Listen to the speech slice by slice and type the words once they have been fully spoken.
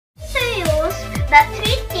the 3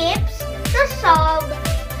 tips to solve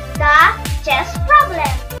the chess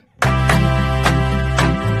problem.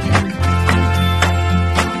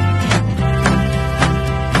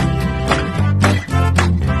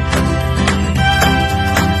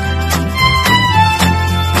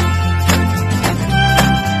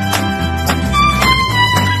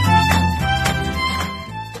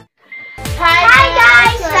 Hi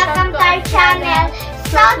guys, welcome to our channel.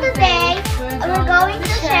 So today we're going to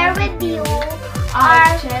share with you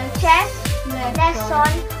our chess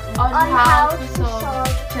lesson on how to solve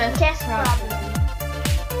chess problem.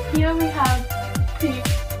 Here we have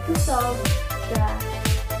tips to solve the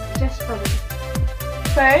chess problem.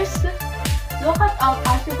 First, look at all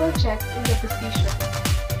possible checks in the position.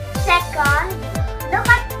 Second, look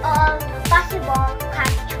at all possible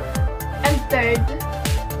capture. And third,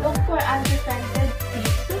 look for undefended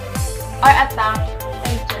piece or attack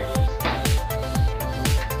and turns.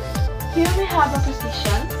 Here we have a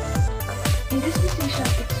position. In this position,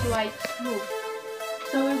 it's white's move.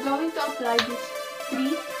 So we're going to apply these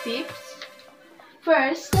 3 tips.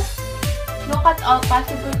 First, look at all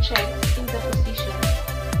possible checks in the position.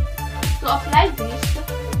 To apply this,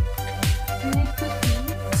 we need to see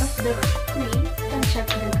if the queen can check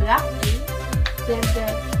the black king, then the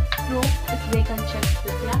rook if they can check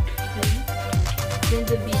the black king, then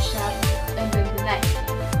the bishop, and then the knight.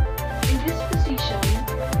 In this position,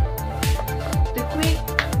 the queen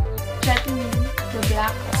checking the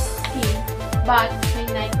black king, but my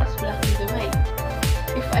knight is blocking the way.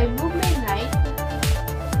 If I move my knight,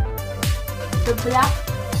 the black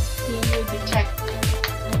king will be checked.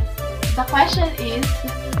 The question is,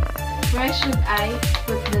 where should I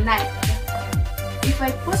put the knight? If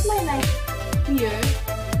I put my knight here,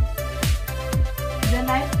 the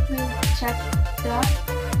knight will check the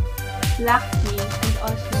black king and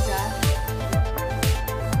also the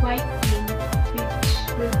white king, which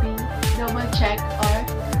will be double check or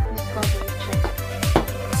discovery check.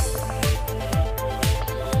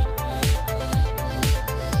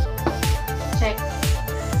 Check.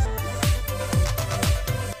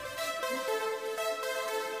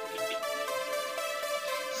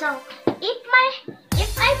 So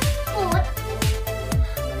if I put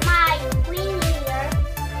my queen here,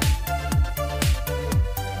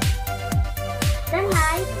 the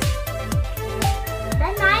knight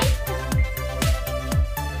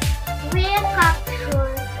will capture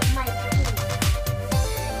my king,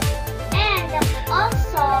 and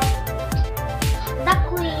also the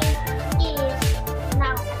queen is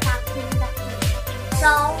now attacking the king.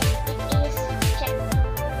 So it is checkmate.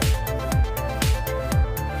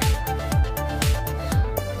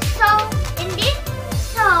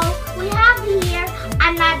 We have here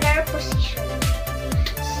another position.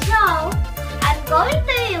 So I'm going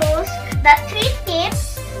to use the 3 tips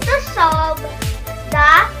to solve the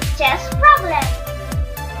chess problem.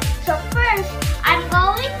 So first, I'm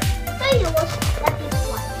going to use the tip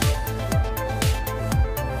 1.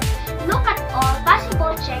 Look at all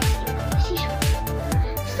possible checks in the position.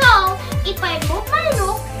 So if I move my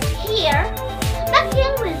rook here, the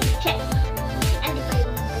king will be checked. And if I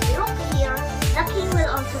move my rook here, the king will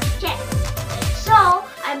also be checked. So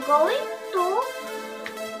I'm going to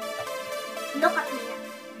look at my knight.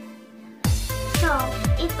 So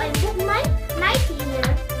if I move my knight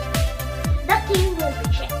here, the king will be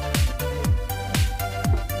checked.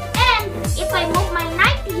 And if I move my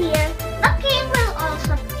knight here, the king will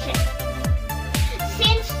also be checked.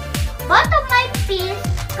 Since both of my pieces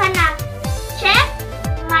cannot check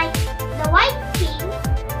the white king,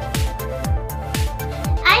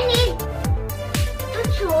 I need to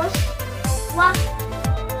choose one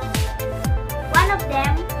of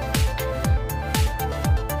them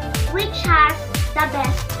which has the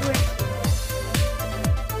best result.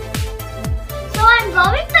 So I'm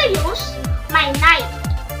going to use my knight.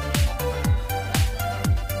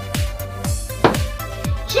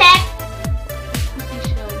 Check.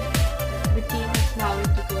 Position, the king is now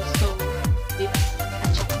to go, so it's a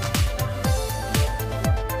check.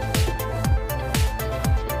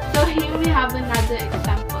 So here we have another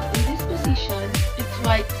example. In this position, it's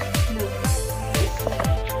white's move.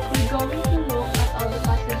 We're going to look at all the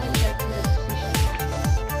possible checks in the position.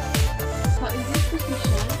 So in this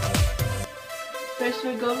position, first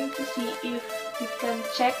we're going to see if we can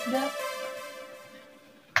check the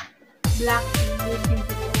black king using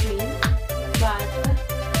the queen, but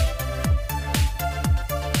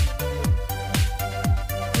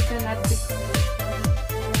we cannot recover this.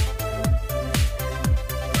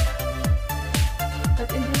 But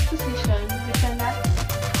in this position, we cannot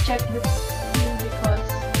check the king because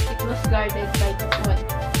it was guarded by the pawn.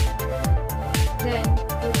 Then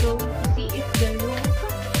we're going to see if the rook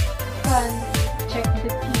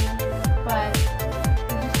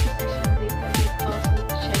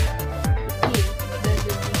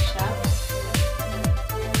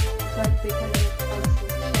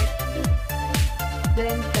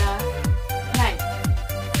then the knight.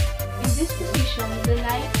 In this position, the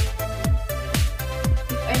knight,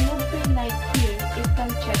 if I move my knight here, it can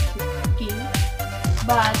check the king,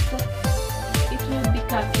 but it will be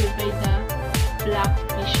captured by the black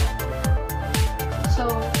bishop. So,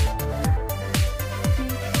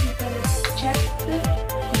 since we can check the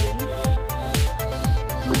king,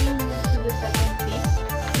 we will move to the second piece,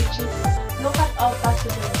 which is look at all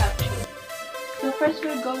possible capture. So first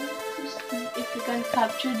we're going to see if we can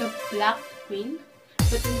capture the black queen,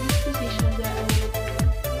 but in this position there are no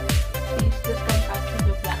pieces that can capture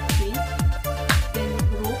the black queen. Then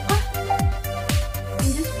rook. In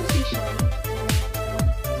this position,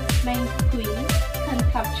 my queen can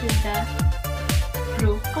capture the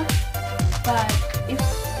rook, but if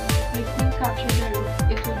my queen captures the rook,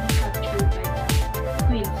 it will be captured by the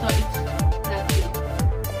queen, so it's not good.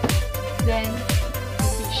 Then the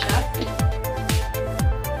bishop.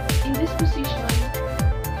 In this position,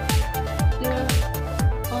 there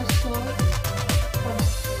also have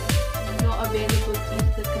no available piece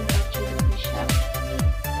that can capture the bishop.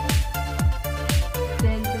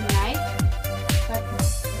 Then the knight, but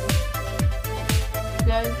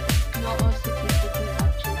there are no also piece that can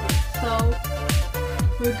capture this. So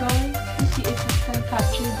we're going to see if we can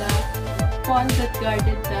capture the pawn that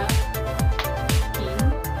guarded the king.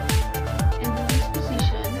 And in this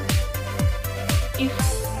position, if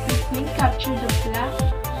the queen capture the black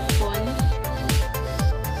pawn,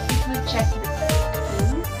 it will check the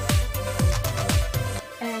king.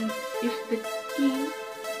 And if the king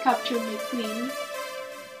capture my queen,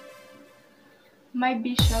 my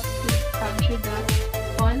bishop will capture the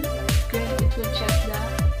pawn, then it will check the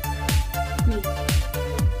queen.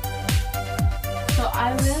 So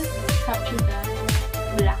I will capture the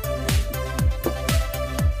black.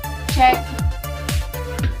 Check.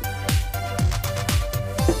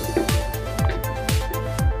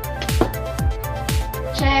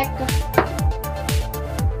 Check.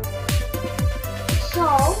 So,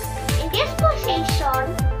 in this position,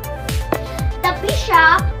 the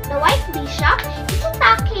bishop, the white bishop, is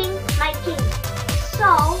attacking my king. So,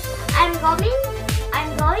 I'm going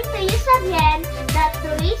to use again the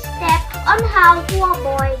 3 steps on how to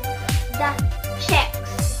avoid the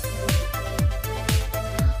checks.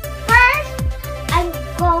 First, I'm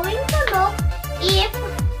going to look if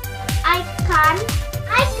I can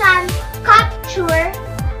capture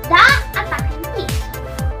the attacking piece.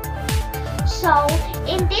 So,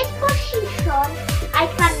 in this position, I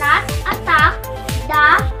cannot attack the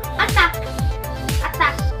attacking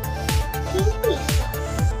piece.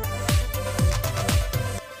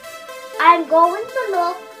 I'm going to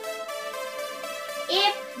look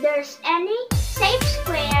if there's any safe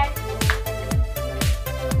square,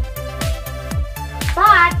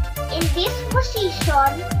 but in this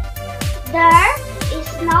position, there is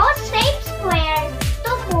no safe square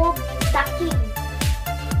to move the king,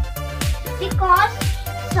 because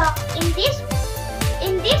so in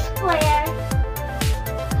this square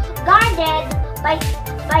guarded by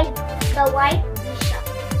the white bishop,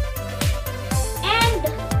 and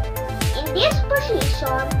in this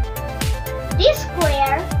position, this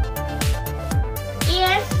square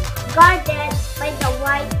is guarded by the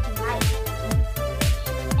white knight.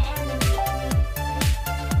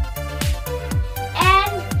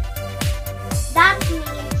 And that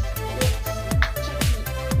means it's checkmate.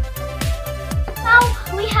 Now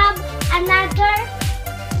we have another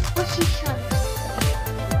position.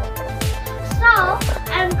 So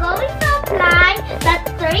I'm going to apply the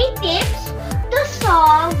 3 tips to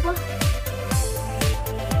solve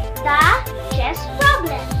the chess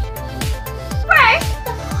problem. First,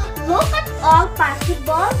 look at all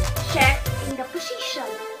possible checks in the position.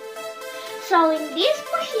 So in this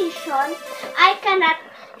position, I cannot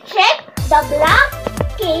check the black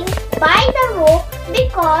king by the rook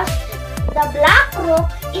because the black rook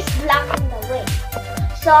is blocking the way.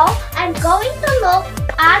 So I'm going to look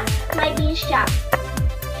at my bishop.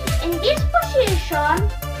 In this position,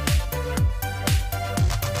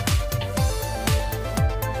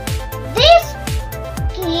 this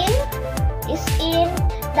king is in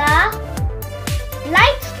the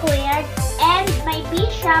light square and my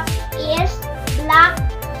bishop is black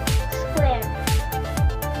square.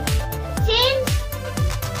 Since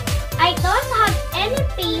I don't have any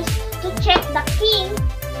piece to check the king,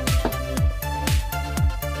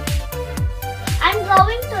 I'm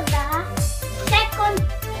going to the second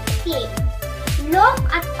tip. Look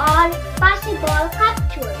at all possible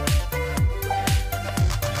capture.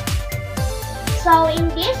 So in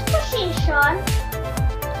this position,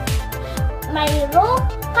 my rook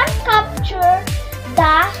can capture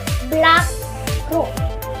the black rook,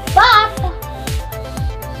 but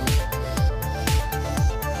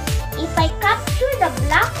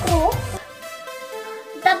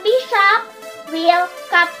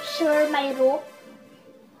capture my rook,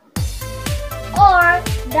 or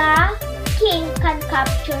the king can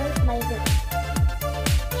capture my rook.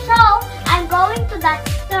 So, I'm going to that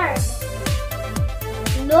turn.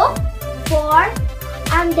 Look for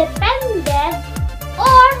undefended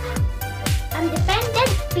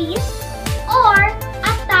piece or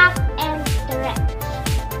attack and threat.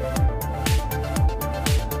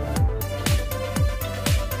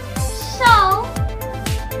 So,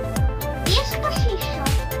 this position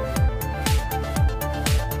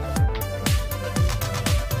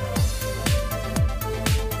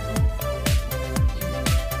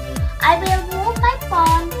I will move my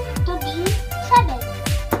pawn to d7.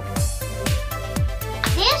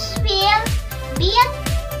 This will be a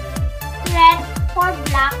threat for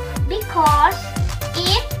black because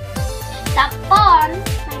if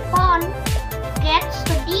my pawn gets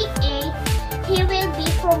to d8, he will be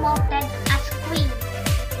promoted as queen.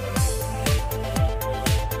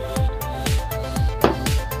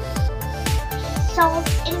 So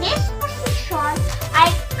in this position, I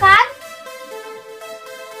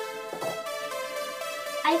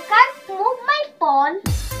can't move my pawn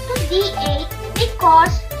to d8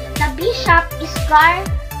 because the bishop is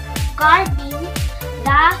guarding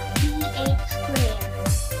the d8 square.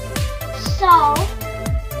 So,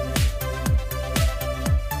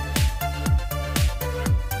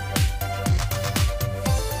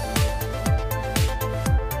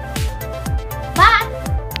 but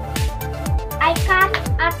I can't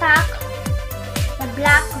attack the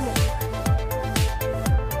black rook.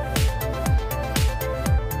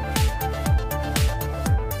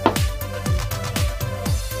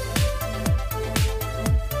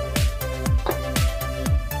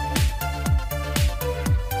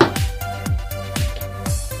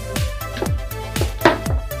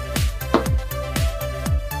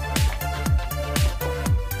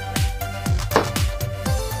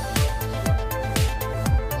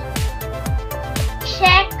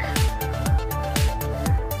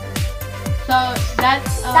 So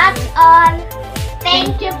that's all.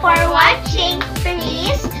 Thank you for watching.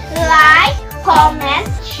 Please like, comment,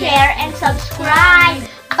 share, and subscribe.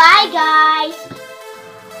 Bye guys.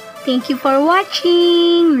 Thank you for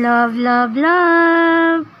watching. Love, love,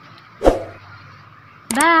 love.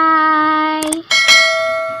 Bye.